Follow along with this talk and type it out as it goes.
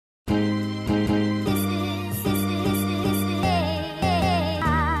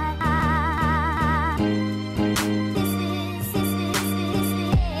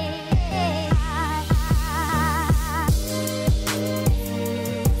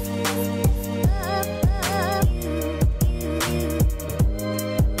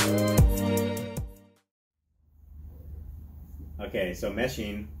so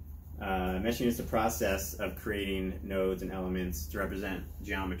meshing. Meshing is the process of creating nodes and elements to represent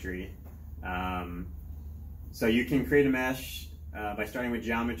geometry. So you can create a mesh by starting with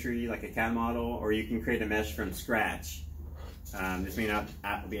geometry, like a CAD model, or you can create a mesh from scratch. This may not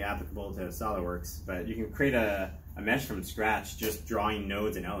be applicable to SolidWorks, but you can create a mesh from scratch just drawing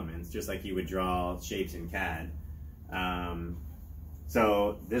nodes and elements, just like you would draw shapes in CAD.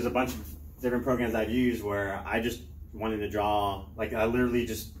 So there's a bunch of different programs I've used where I just wanted to draw, like I literally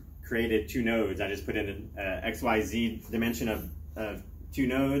just created 2 nodes. I just put in an XYZ dimension of 2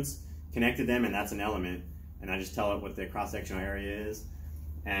 nodes, connected them, and that's an element. And I just tell it what the cross-sectional area is.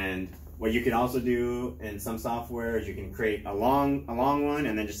 And what you can also do in some software is you can create a long one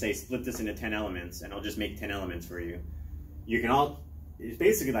and then just say split this into 10 elements, and it'll just make 10 elements for you. You can it's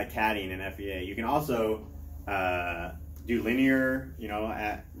basically like CADing in FEA. You can also do linear,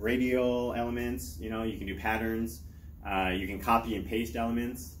 at radial elements. You can do patterns. You can copy and paste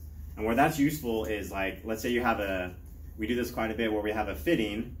elements. And where that's useful is, like, let's say we do this quite a bit, where we have a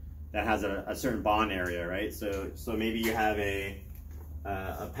fitting that has a certain bond area, right? So maybe you have a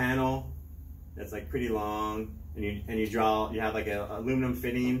panel that's like pretty long, and you have like a aluminum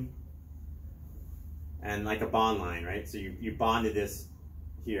fitting and like a bond line, right? So you bonded this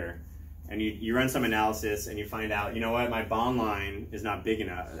here, and you run some analysis and you find out, you know what, my bond line is not big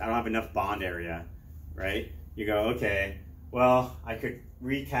enough. I don't have enough bond area, right? You go, okay, well, I could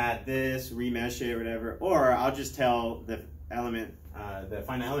recat this, remesh it, whatever, or I'll just tell the element, the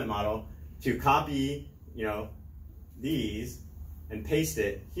finite element model, to copy, these and paste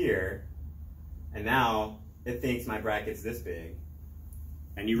it here, and now it thinks my bracket's this big.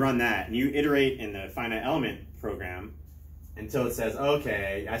 And you run that, and you iterate in the finite element program until it says,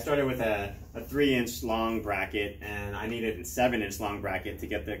 okay, I started with a 3-inch long bracket, and I needed a 7-inch long bracket to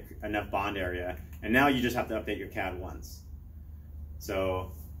get enough bond area. And now you just have to update your CAD once.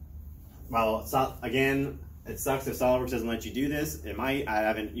 So, well, again, it sucks if SolidWorks doesn't let you do this. It might. I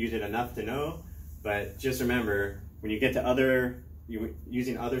haven't used it enough to know. But just remember, when you get to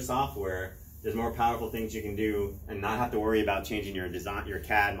using other software, there's more powerful things you can do and not have to worry about changing your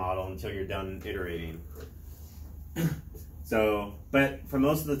CAD model until you're done iterating. So, but for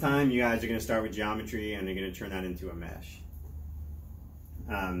most of the time, you guys are going to start with geometry and you're going to turn that into a mesh.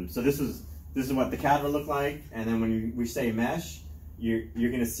 So this is what the CAD will look like, and then when we say mesh, you're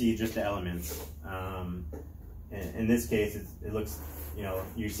going to see just the elements. In this case, it looks,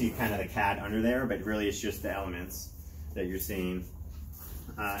 you see kind of the CAD under there, but really it's just the elements that you're seeing.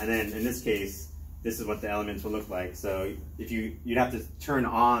 And then in this case, this is what the elements will look like. So if you'd have to turn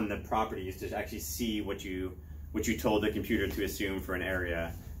on the properties to actually see what you told the computer to assume for an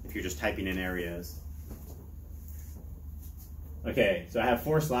area, if you're just typing in areas. Okay, so I have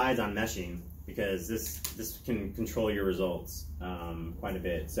 4 slides on meshing because this can control your results quite a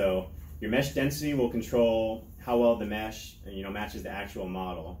bit. So your mesh density will control how well the mesh matches the actual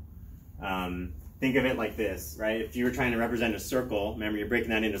model. Think of it like this, right? If you were trying to represent a circle, remember you're breaking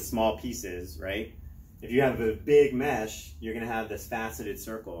that into small pieces, right? If you have a big mesh, you're going to have this faceted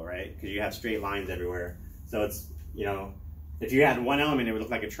circle, right? Because you have straight lines everywhere. So it's, if you had one element, it would look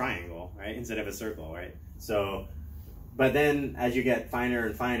like a triangle, right? Instead of a circle, right? So, but then as you get finer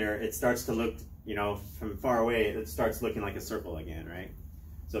and finer, it starts to look, from far away, it starts looking like a circle again, right?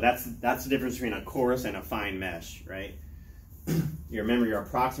 So that's the difference between a coarse and a fine mesh, right? You remember, you're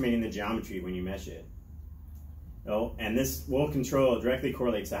approximating the geometry when you mesh it. Oh, and this directly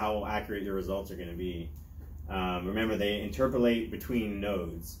correlates to how accurate your results are going to be. Remember, they interpolate between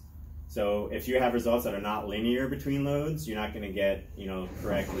nodes. So if you have results that are not linear between nodes, you're not going to get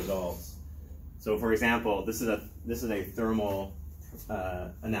correct results. So for example, this is a thermal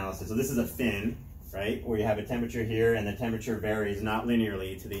analysis. So this is a fin, right, where you have a temperature here, and the temperature varies not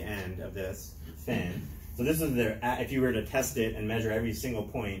linearly to the end of this fin. So this is if you were to test it and measure every single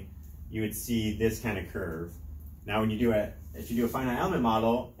point, you would see this kind of curve. Now, if you do a finite element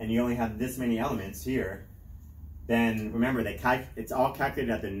model and you only have this many elements here, then remember, it's all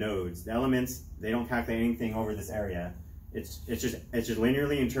calculated at the nodes. The elements, they don't calculate anything over this area. It's just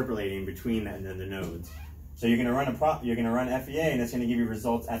linearly interpolating between the nodes. So you're gonna run FEA, and it's gonna give you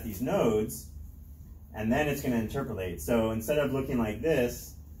results at these nodes, and then it's gonna interpolate. So instead of looking like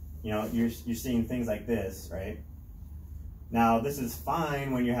this, you're seeing things like this, right? Now this is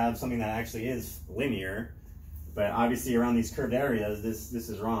fine when you have something that actually is linear, but obviously around these curved areas, this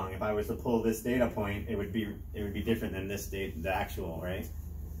is wrong. If I was to pull this data point, it would be different than the actual, right?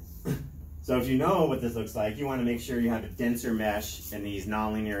 So if you know what this looks like, you want to make sure you have a denser mesh in these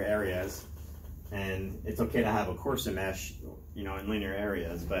nonlinear areas, and it's okay to have a coarser mesh, in linear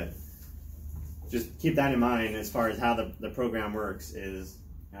areas, but just keep that in mind as far as how the program works is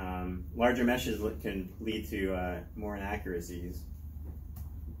larger meshes can lead to more inaccuracies.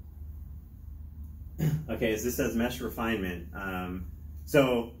 Okay, so this says mesh refinement.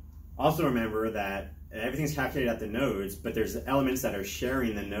 So also remember that everything's calculated at the nodes, but there's elements that are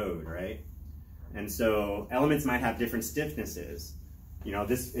sharing the node, right? And so elements might have different stiffnesses. You know,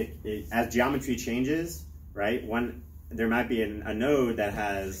 as geometry changes, right? There might be a node that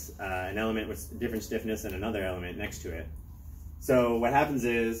has an element with different stiffness and another element next to it. So what happens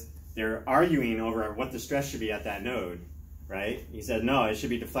is they're arguing over what the stress should be at that node, right? He said, no, it should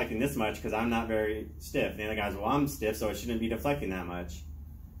be deflecting this much because I'm not very stiff. The other guy's, well, I'm stiff, so it shouldn't be deflecting that much.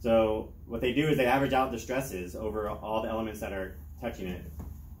 So what they do is they average out the stresses over all the elements that are touching it,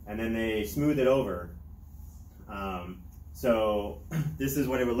 and then they smooth it over. So this is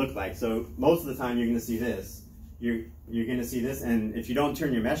what it would look like. So most of the time you're going to see this. You're going to see this, and if you don't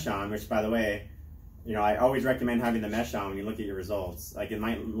turn your mesh on, which by the way, you know, I always recommend having the mesh on when you look at your results. Like, it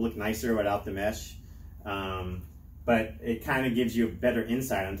might look nicer without the mesh, but it kind of gives you a better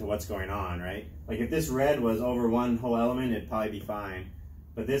insight into what's going on, right? Like if this red was over one whole element, it'd probably be fine.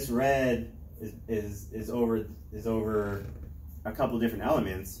 But this red is over a couple different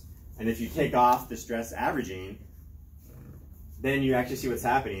elements, and if you take off the stress averaging, then you actually see what's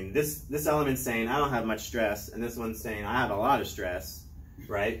happening. This element's saying I don't have much stress, and this one's saying I have a lot of stress,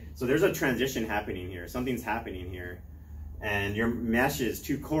 right? So there's a transition happening here. Something's happening here, and your mesh is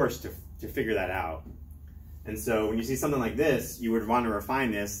too coarse to figure that out. And so when you see something like this, you would want to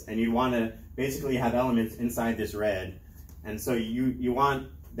refine this, and you want to basically have elements inside this red. And so you want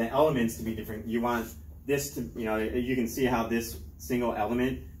the elements to be different. You want this to, you know, you can see how this single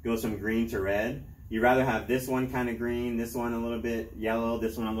element goes from green to red. You'd rather have this one kind of green, this one a little bit yellow,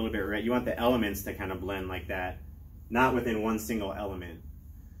 this one a little bit red. You want the elements to kind of blend like that, not within one single element.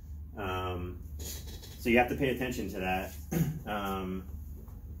 So you have to pay attention to that.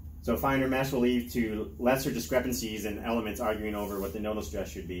 So finer mesh will lead to lesser discrepancies in elements arguing over what the nodal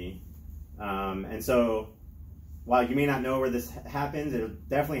stress should be. And so while you may not know where this happens, it'll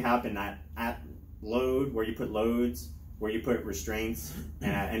definitely happen at load, where you put loads, where you put restraints,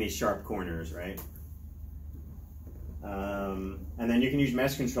 and at any sharp corners, right? And then you can use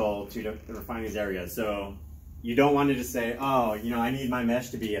mesh control to refine these areas. So you don't want to just say, oh, you know, I need my mesh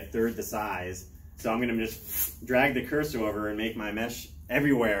to be a third the size, so I'm going to just drag the cursor over and make my mesh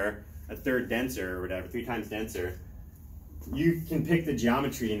everywhere a third denser or whatever, 3 times denser. You can pick the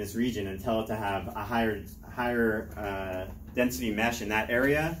geometry in this region and tell it to have a higher density mesh in that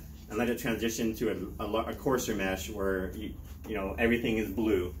area, and let it transition to a coarser mesh where you know everything is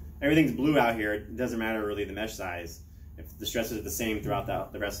blue. Everything's blue out here. It doesn't matter really the mesh size if the stresses are the same throughout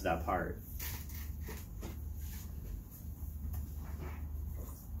the rest of that part.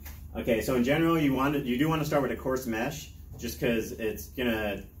 Okay, so in general, you do want to start with a coarse mesh, just because it's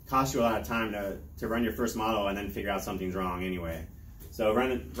gonna cost you a lot of time to run your first model and then figure out something's wrong anyway. So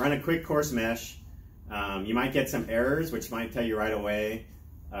run a quick coarse mesh. You might get some errors, which might tell you right away,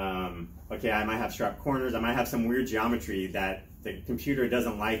 okay, I might have sharp corners, I might have some weird geometry that the computer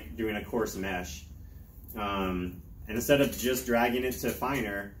doesn't like doing a coarse mesh. And instead of just dragging it to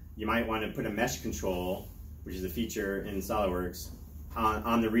finer, you might want to put a mesh control, which is a feature in SOLIDWORKS,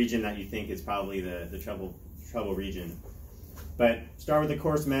 on the region that you think is probably the trouble region. But start with a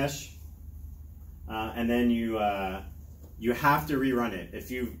coarse mesh, and then you have to rerun it.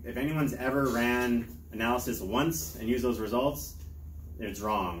 If anyone's ever ran analysis once and used those results, it's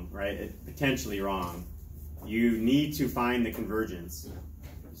wrong, right? It's potentially wrong. You need to find the convergence.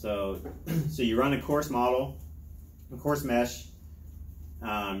 So you run a coarse model, a coarse mesh,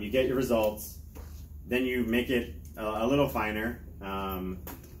 you get your results, then you make it a little finer.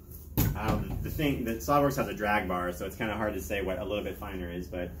 The thing that SOLIDWORKS has a drag bar, so it's kind of hard to say what a little bit finer is,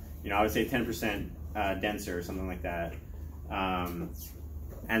 but you know, I would say 10% denser or something like that. And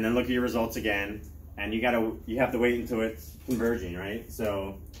then look at your results again, and you have to wait until it's converging, right?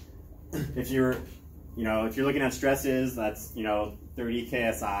 So if you're looking at stresses, that's 30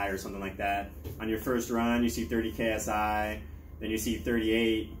 KSI or something like that. On your first run, you see 30 KSI, then you see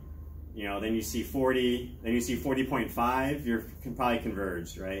 38. Then you see 40, then you see 40.5, you're probably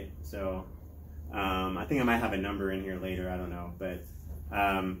converged, right? So I think I might have a number in here later, I don't know. But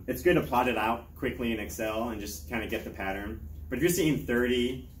it's good to plot it out quickly in Excel and just kind of get the pattern. But if you're seeing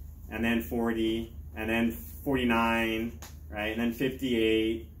 30, and then 40, and then 49, right? And then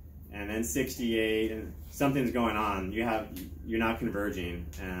 58, and then 68, and something's going on. You're not converging.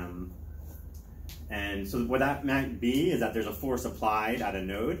 And so what that might be is that there's a force applied at a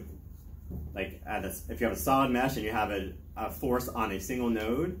node. Like if you have a solid mesh and you have a force on a single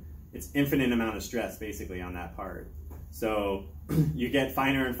node, it's infinite amount of stress basically on that part. So you get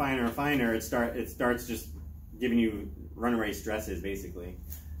finer and finer and finer, it starts just giving you runaway stresses basically,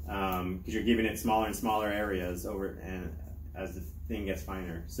 because you're giving it smaller and smaller areas over and as the thing gets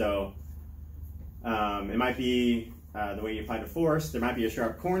finer. So it might be the way you apply the force. There might be a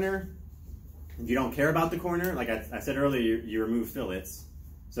sharp corner. If you don't care about the corner, like I said earlier, you remove fillets.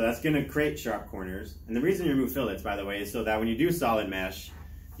 So that's going to create sharp corners. And the reason you remove fillets, by the way, is so that when you do solid mesh,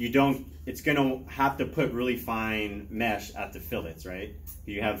 it's going to have to put really fine mesh at the fillets, right?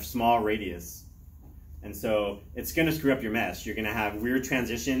 You have small radius. And so it's going to screw up your mesh. You're going to have weird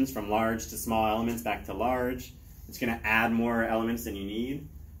transitions from large to small elements back to large. It's going to add more elements than you need.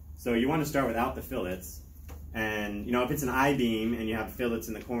 So you want to start without the fillets. And, you know, if it's an I-beam and you have fillets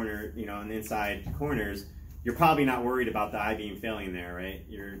in the corner, you know, on the inside corners, you're probably not worried about the I-beam failing there, right?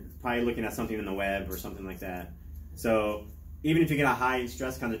 You're probably looking at something in the web or something like that. So even if you get a high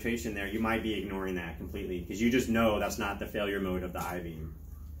stress concentration there, you might be ignoring that completely because you just know that's not the failure mode of the I-beam.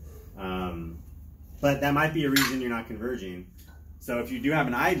 But that might be a reason you're not converging. So if you do have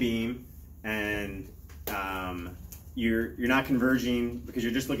an I-beam and you're not converging because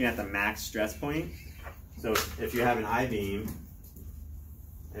you're just looking at the max stress point. So if you have an I-beam,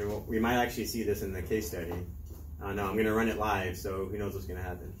 and we might actually see this in the case study. No, I'm going to run it live, so who knows what's going to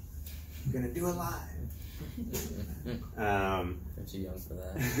happen. I'm going to do it live. I'm too young for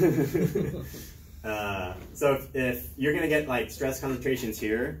that. So if you're going to get like stress concentrations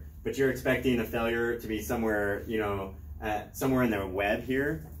here, but you're expecting a failure to be somewhere, you know, somewhere in the web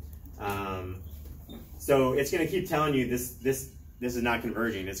here. So it's going to keep telling you this is not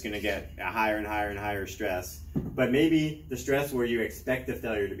converging. It's going to get a higher and higher and higher stress. But maybe the stress where you expect the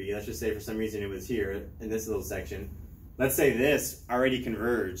failure to be, let's just say for some reason it was here in this little section. Let's say this already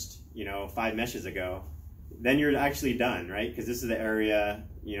converged, you know, 5 meshes ago. Then you're actually done, right? Because this is the area,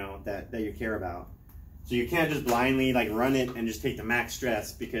 you know, that you care about. So you can't just blindly like run it and just take the max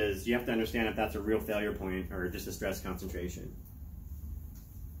stress, because you have to understand if that's a real failure point or just a stress concentration.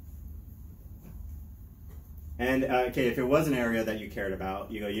 And okay, if it was an area that you cared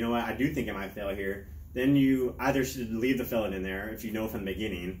about, you go, you know what, I do think it might fail here. Then you either should leave the fillet in there if you know from the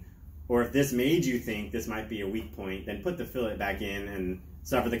beginning, or if this made you think this might be a weak point, then put the fillet back in and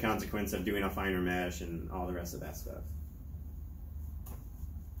suffer the consequence of doing a finer mesh and all the rest of that stuff.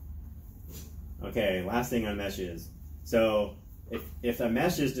 Okay, last thing on meshes. So if a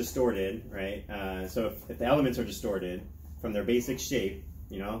mesh is distorted, right, so if the elements are distorted from their basic shape,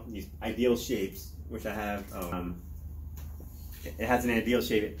 you know, these ideal shapes, which I have, it has an ideal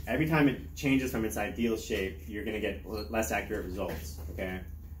shape. Every time it changes from its ideal shape, you're going to get less accurate results, okay?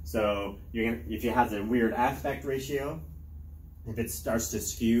 So if it has a weird aspect ratio, if it starts to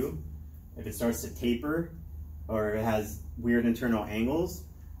skew, if it starts to taper, or it has weird internal angles,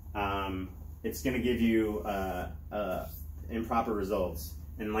 it's going to give you improper results.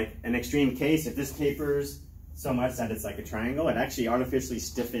 And like an extreme case, if this tapers so much that it's like a triangle, it actually artificially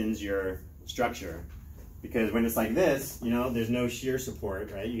stiffens your structure. Because when it's like this, you know, there's no shear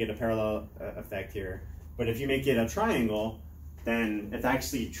support, right? You get a parallel effect here. But if you make it a triangle, then it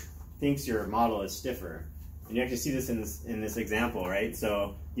actually thinks your model is stiffer. And you actually see this in this example, right?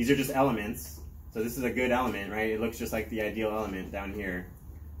 So these are just elements. So this is a good element, right? It looks just like the ideal element down here.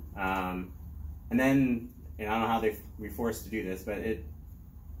 And then, and I don't know how we forced to do this, but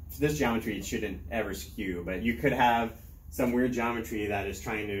this geometry it shouldn't ever skew. But you could have some weird geometry that is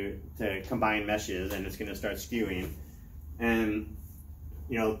trying to combine meshes, and it's going to start skewing. And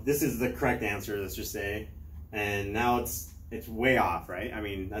you know, this is the correct answer, let's just say, and now it's way off, right? I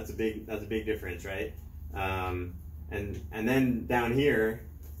mean, that's a big difference, right? And then down here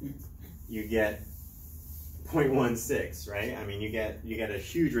you get 0.16, right? I mean, you get a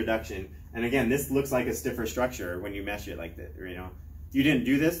huge reduction. And again, this looks like a stiffer structure when you mesh it like that. You know, if you didn't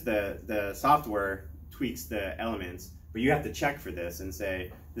do this, the software tweaks the elements, but you have to check for this and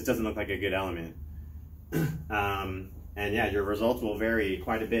say this doesn't look like a good element. And yeah, your results will vary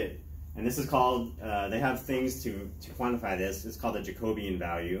quite a bit. And this is called, they have things to quantify this. It's called a Jacobian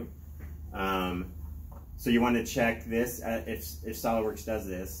value. So you want to check this if SolidWorks does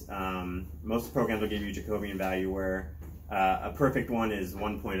this. Most programs will give you a Jacobian value where a perfect one is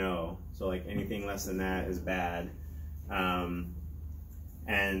 1.0. So like anything less than that is bad. And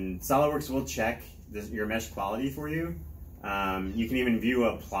SolidWorks will check your mesh quality for you. You can even view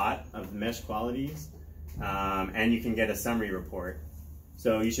a plot of the mesh qualities, and you can get a summary report.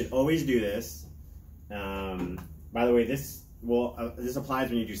 So you should always do this. By the way, this applies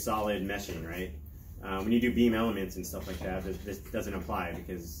when you do solid meshing, right? When you do beam elements and stuff like that, this doesn't apply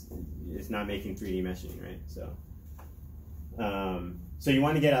because it's not making 3D meshing, right? So So you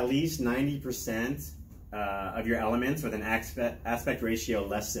want to get at least 90% of your elements with an aspect ratio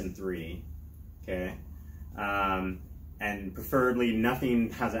less than 3, okay? And preferably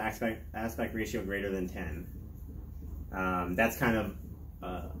nothing has an aspect ratio greater than 10. That's kind of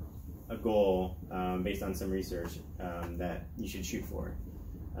a goal based on some research that you should shoot for.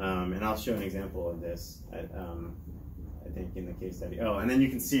 And I'll show an example of this, I think, in the case study. Oh, and then you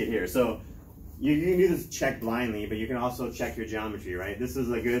can see it here. So you can do this check blindly, but you can also check your geometry, right? This is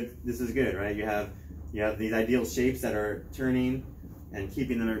good, right? You have these ideal shapes that are turning and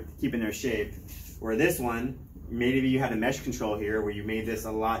keeping their shape. Where this one, maybe you had a mesh control here where you made this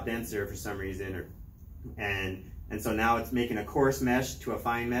a lot denser for some reason, and so now it's making a coarse mesh to a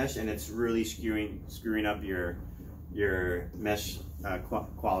fine mesh, and it's really screwing up your mesh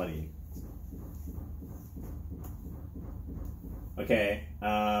quality. Okay,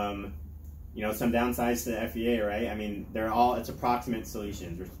 you know, some downsides to the FEA, right? I mean, it's approximate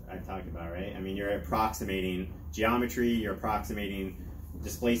solutions, which I talked about, right? I mean, you're approximating geometry, you're approximating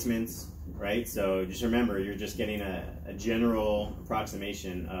displacements, right? So just remember, you're just getting a general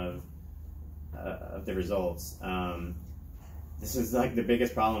approximation of the results. This is like the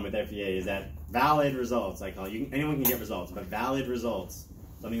biggest problem with FEA, is that valid results, anyone can get results, but valid results,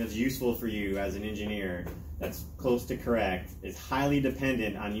 something that's useful for you as an engineer, that's close to correct, is highly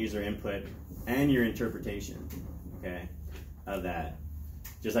dependent on user input and your interpretation, okay, of that.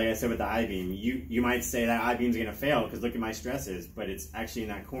 Just like I said with the I-beam, you might say that I-beam's gonna fail because look at my stresses, but it's actually in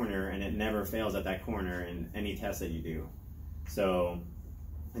that corner and it never fails at that corner in any test that you do. So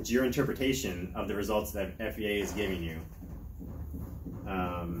it's your interpretation of the results that FEA is giving you.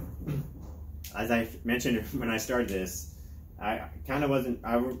 As I mentioned when I started this, I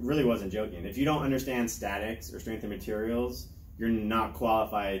really wasn't joking. If you don't understand statics or strength of materials, you're not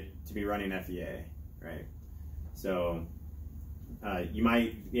qualified to be running FEA, right? So you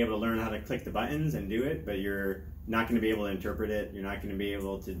might be able to learn how to click the buttons and do it, but you're not going to be able to interpret it. You're not going to be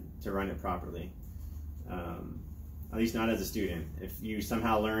able to run it properly, at least not as a student. If you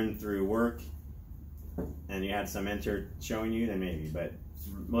somehow learn through work and you had some mentor showing you, then maybe. But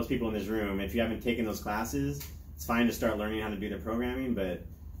most people in this room, if you haven't taken those classes, it's fine to start learning how to do the programming, but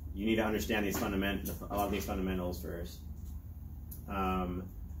you need to understand a lot of these fundamentals first.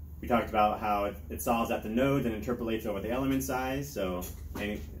 We talked about how it solves at the nodes and interpolates over the element size, so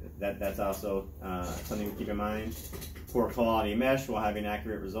that's also something to keep in mind. Poor quality mesh while having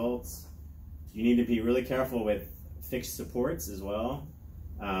accurate results. You need to be really careful with fixed supports as well.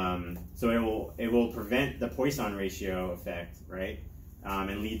 So it will prevent the Poisson ratio effect, right?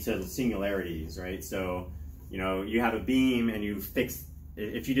 And lead to singularities, right? So, you know, you have a beam and you fix,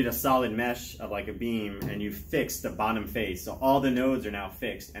 if you did a solid mesh of like a beam and you fix the bottom face, so all the nodes are now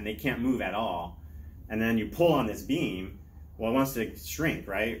fixed and they can't move at all, and then you pull on this beam, well, it wants to shrink,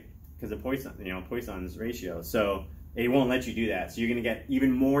 right? Because of Poisson, Poisson's ratio. So it won't let you do that. So you're going to get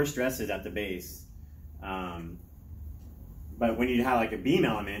even more stresses at the base. But when you have like a beam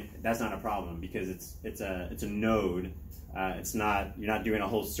element, that's not a problem because it's a node. You're not doing a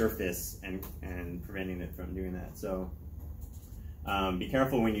whole surface and preventing it from doing that. So be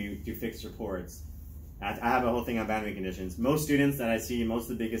careful when you do fixed supports. I have a whole thing on boundary conditions. Most students that I see, most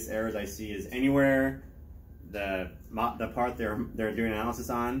of the biggest errors I see is anywhere the part they're doing analysis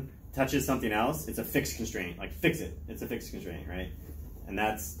on touches something else, it's a fixed constraint. Like fix it, it's a fixed constraint, right? And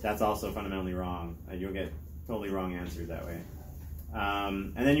that's also fundamentally wrong. You'll get totally wrong answers that way.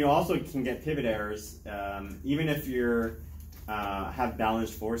 And then you also can get pivot errors, even if you have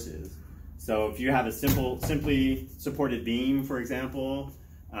balanced forces. So if you have a simply supported beam, for example,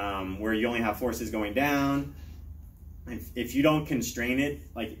 where you only have forces going down, if you don't constrain it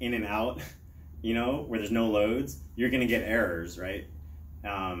like in and out, where there's no loads, you're going to get errors, right?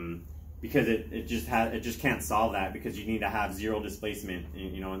 Because it just can't solve that because you need to have zero displacement,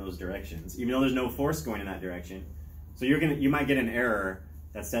 in those directions, even though there's no force going in that direction. So you might get an error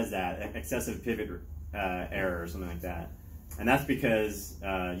that says that excessive pivot error or something like that, and that's because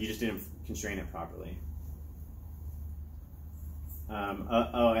you just didn't constrain it properly.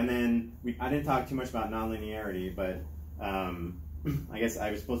 And then I didn't talk too much about nonlinearity, but I guess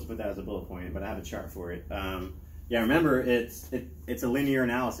I was supposed to put that as a bullet point, but I have a chart for it. Yeah, remember it's a linear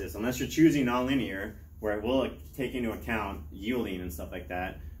analysis unless you're choosing nonlinear, where it will take into account yielding and stuff like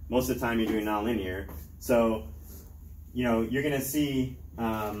that. Most of the time you're doing nonlinear, so you're going to see,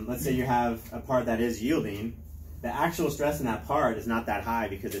 let's say you have a part that is yielding, the actual stress in that part is not that high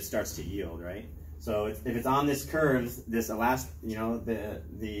because it starts to yield, right? So if it's on this curve, this the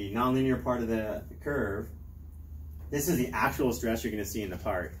nonlinear part of the curve, this is the actual stress you're going to see in the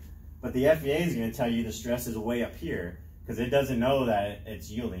part. But the FEA is going to tell you the stress is way up here because it doesn't know that it's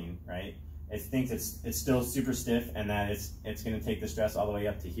yielding, right? It thinks it's still super stiff and that it's going to take the stress all the way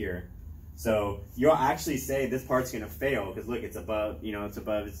up to here. So you'll actually say this part's going to fail because look, it's above, it's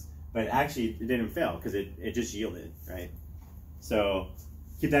above, but actually it didn't fail because it just yielded, right? So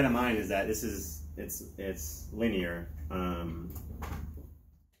keep that in mind, is that it's linear.